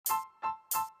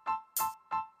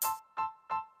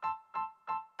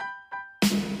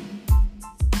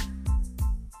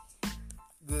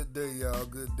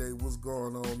Good day, what's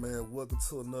going on, man? Welcome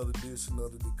to another edition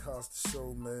of the DeCosta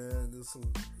Show, man. There's a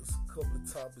couple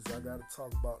of topics I gotta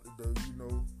talk about today.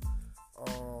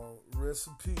 Rest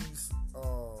in peace,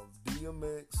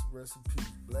 DMX, rest in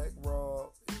peace, Black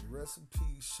Rob, and rest in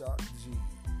peace, Shock G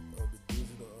of the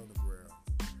Digital Underground,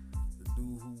 the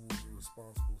dude who was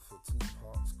responsible for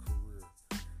Tupac's career.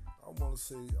 I want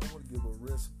to give a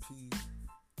rest in peace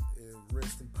and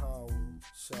rest in power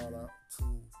shout out to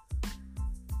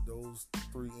those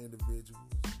three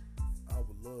individuals. I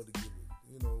would love to give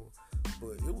it,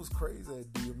 but it was crazy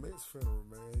at DMX funeral,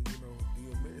 man.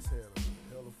 DMX had a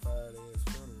hellified ass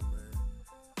funeral, man.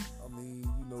 I mean,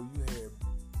 you had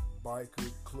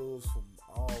biker clubs from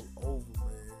all over,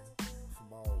 man,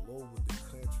 from all over the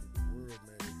country, the world,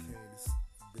 man. They came to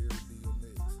bury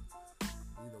DMX.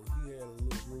 He had a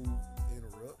little rude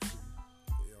interruption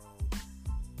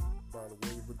by the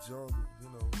way of a jungle,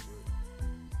 but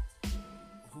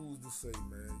who's to say,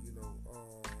 man?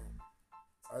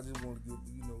 I just want to give,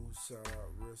 shout out,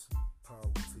 rest in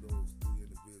power to those three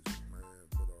individuals, man.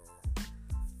 But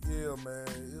yeah, man,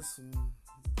 it's some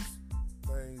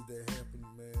things that happened,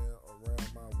 man, around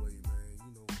my way, man.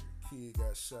 Kid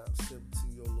got shot,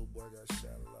 17-year-old little boy got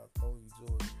shot in Latonia,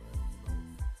 Georgia, man.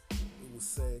 It was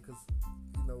sad because,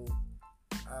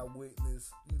 I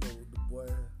witnessed, the boy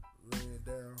laying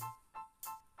down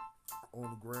on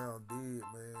the ground dead,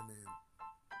 man,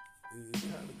 and it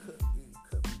kind of cut me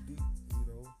deep,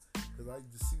 because I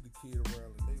used to see the kid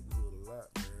around the neighborhood a lot,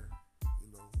 man,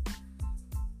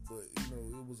 but,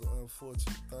 it was an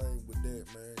unfortunate thing with that,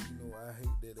 man. I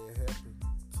hate that it happened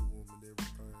to him and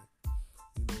everything.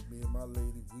 Me and my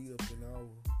lady, we up in our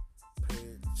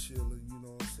pad chilling,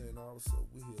 all of a sudden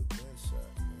we hear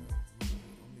gunshots, man.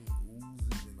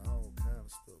 Uzis and all kind of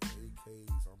stuff,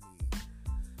 AKs,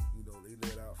 they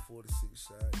let out 46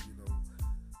 shots,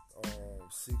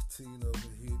 16 of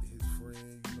them hit his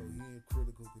friend, he in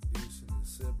critical condition, and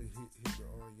 7 hit the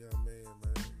young man,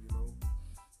 man,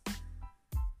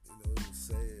 it was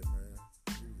sad, man.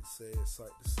 It was a sad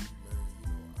sight to see, man.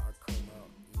 I come out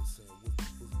and saying,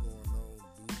 what's going on?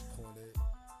 Dude point at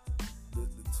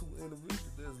the two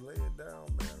individuals that's laying down,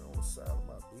 man, on the side of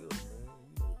my building,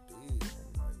 man, dead.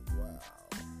 I'm like, wow,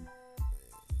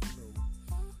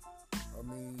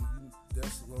 man.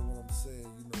 That's what I'm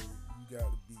saying, you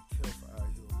gotta be careful out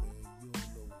here, man. You don't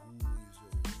know who is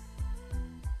your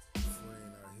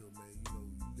friend out here, man.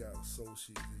 You got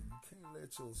associates, and you can't let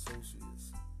your associates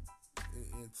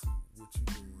into what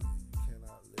you're doing. You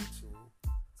cannot let your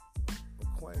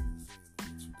acquaintance in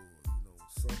what you're doing.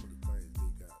 Some of the things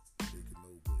they can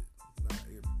know, but not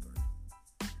everything.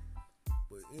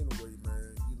 But anyway,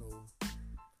 man,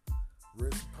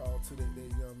 rest in power to that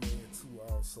young man too.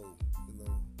 Also, he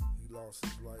lost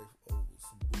his life over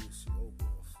some bullshit, over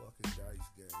a fucking dice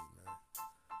game, man.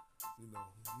 You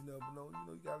never know.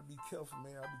 You gotta be careful,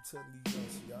 man. I be telling these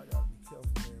youngsters, y'all gotta be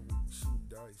careful, man, when you shoot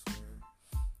dice, man.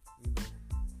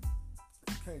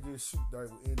 You can't just shoot dice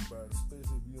with anybody,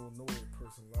 especially if you don't know that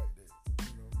person like that.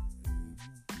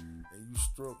 And you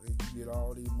struck and you get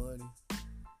all their money.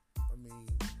 I mean,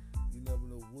 you never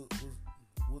know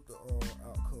what the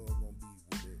outcome gonna be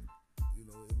with that. It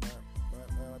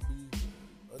might not be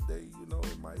a day.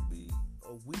 It might be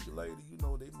a week later.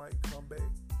 They might come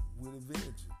back with a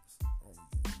vengeance on you.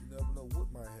 You never know what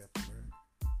might happen, man.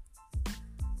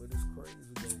 But it's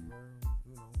crazy though, man.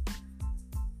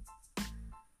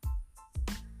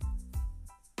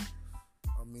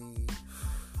 I mean,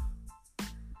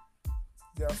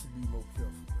 got to be more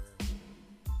careful, man.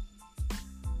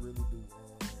 Really do.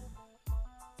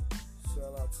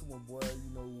 Shout out to my boy,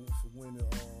 for winning an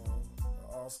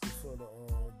Oscar for the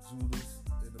Judas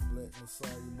in the Black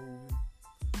Messiah movie.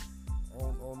 I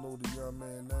don't know the young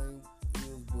man's name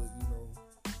is, but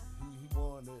he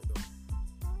won that though.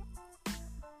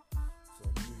 So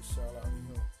I'm gonna give a shout out to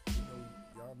him.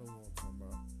 Y'all know what I'm talking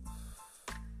about.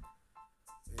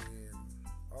 And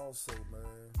also,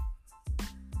 man,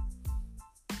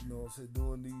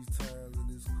 during these times of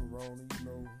this corona,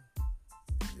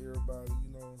 everybody,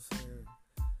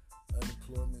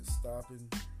 unemployment stopping,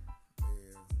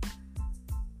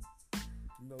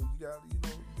 and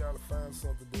you gotta find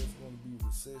something that's gonna be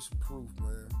recession proof,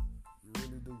 man. You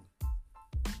really do.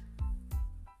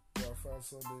 You gotta find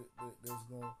something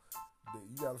that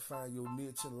you gotta find your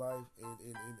niche in life, and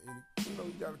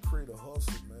you gotta create a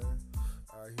hustle, man,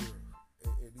 out here.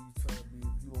 At these times, if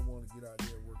you don't want to get out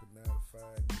there working 9 to 5,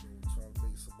 trying to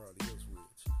make somebody else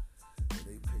rich, and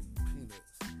they pay you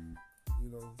peanuts. You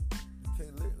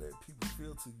can't let people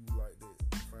feel to you like that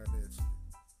financially.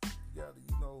 You gotta,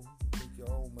 make your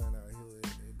own money out here,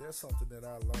 and that's something that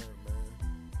I learned, man.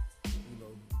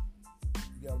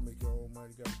 You You gotta make your own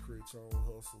money. You gotta create your own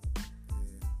hustle.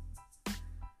 And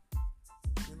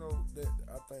you know that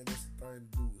I think that's the thing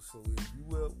to do. So if you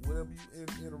whatever you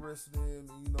interested in,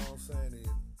 you know what I'm saying. And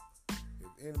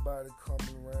if anybody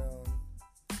coming around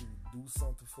to do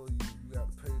something for you, you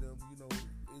gotta pay them. You know,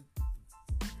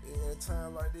 at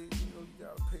times like that, you know, you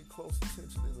gotta pay close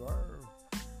attention and learn.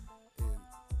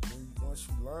 And once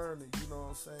you learn it, you know what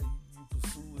I'm saying, you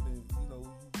pursue it, and you know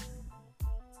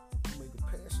you make a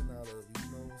passion out of it. You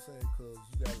know what I'm saying, because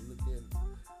you gotta look at it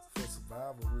for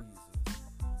survival reasons.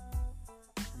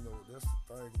 You know, that's the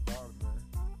thing about it, man.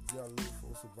 You gotta look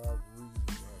for survival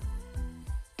reasons out here.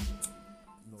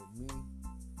 You know, me,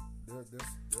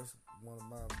 that's one of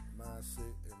my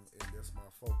mindset, and that's my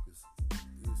focus,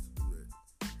 is to do that.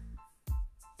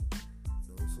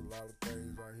 You know, it's a lot of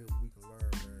things out here we can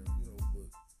learn, man, you know, but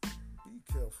be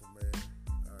careful, man,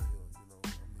 out here, you know. I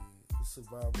mean, it's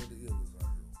survival of the illest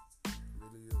out here. It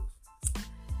really is.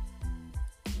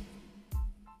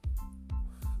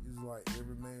 It's like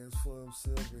every man's for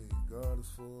himself and God is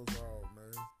for us all,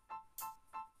 man.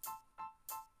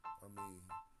 I mean,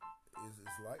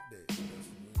 it's like that. That's the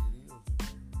way it is, you know.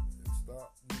 And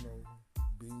stop, you know,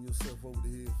 beating yourself over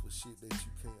the head for shit that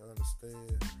you can't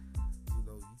understand. You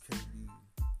know, you can't be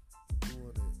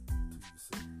doing that to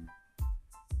yourself.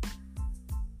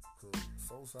 Cause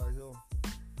folks out here,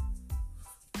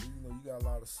 you know, you got a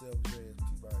lot of selfish ass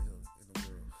people out here in the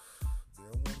world. They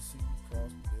don't want to see you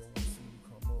prosper. They don't want to see you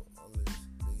come up unless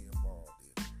they involved in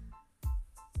it.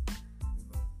 You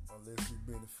know, unless it's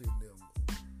benefiting them.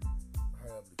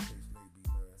 However the case may be,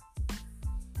 man.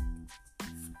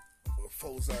 But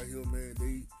folks out here, man,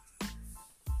 they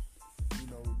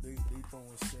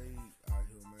throwing shade out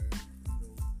here, man. You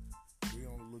know, they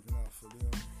only looking out for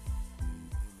them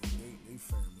and they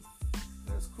family.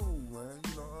 That's cool, man.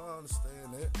 You know, I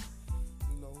understand that.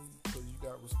 You know, because you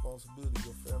got responsibility.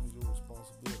 Your family's your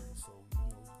responsibility. So, you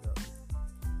know, you got to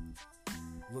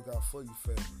look out for your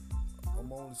family.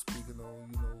 I'm only speaking on,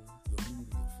 you know, your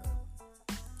immediate family.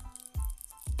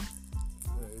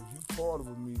 Yeah, if you part of a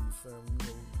immediate family, you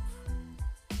know,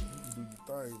 you can do your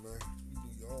thing, man. You do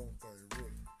your own thing,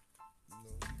 really. You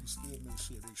know, you can still make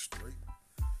sure they straight.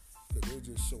 Because they're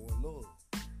just showing love.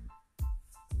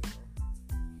 You know.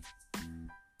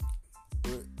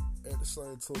 But at the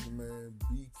same token, man,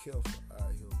 be careful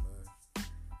out here, man.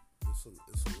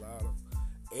 It's a lot of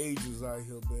agents out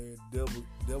here, man.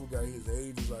 Devil got his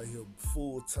agents out here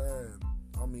full time.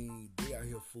 I mean, they out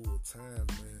here full time,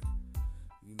 man.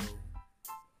 You know,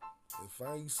 and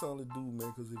find you something to do, man.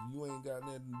 Because if you ain't got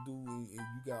nothing to do and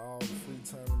you got all the free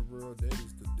time in the world, that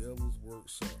is the devil's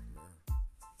workshop, man.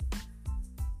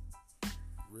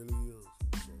 It really is.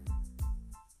 So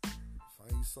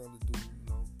find you something to do, you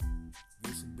know.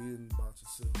 Get some business about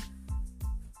yourself.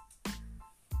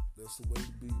 That's the way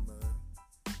to be, man.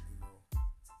 You know.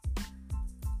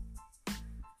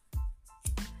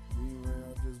 Me around,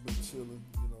 I just been chilling,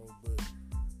 you know, but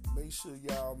make sure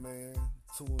y'all, man,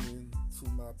 tune in to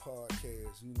my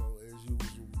podcast, you know, as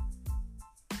usual.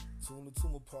 Tune into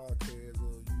my podcast,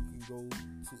 or you can go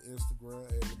to Instagram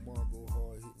at Lamar Go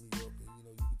Hard, hit me up, and you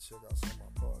know, you can check out some of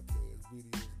my podcast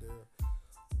videos there.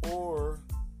 Or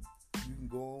you can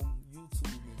go on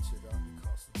YouTube and check out the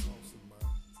Constant Talks of my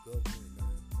government, man.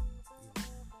 You know,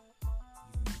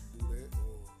 you can do that,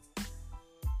 or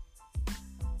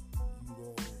you can go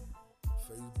on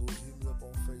Facebook, hit me up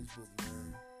on Facebook, man.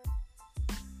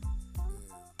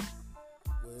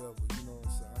 Wherever, you know what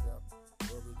I'm saying? I got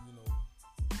other, you know,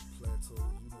 plateaus,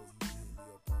 you know, you can hit me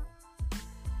up on.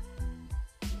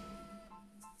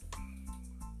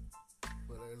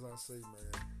 But as I say,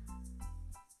 man,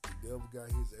 the devil got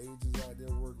his agents out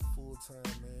there working full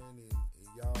time, man, and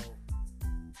y'all,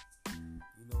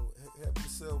 you know, have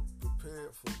yourself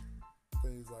prepared for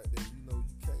things like that. You know,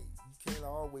 you can't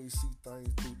always see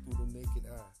things through the naked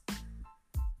eye.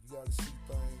 You gotta see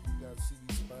things, you gotta see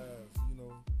these spies, you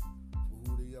know, for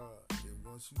who they are. And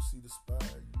once you see the spy,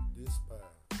 you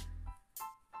despise.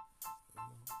 You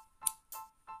know,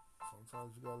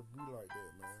 sometimes you gotta be like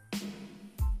that, man.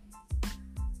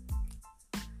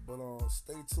 But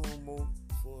stay tuned more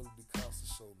for the DeCosta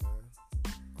Show, man.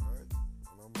 Alright?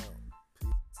 And I'm out.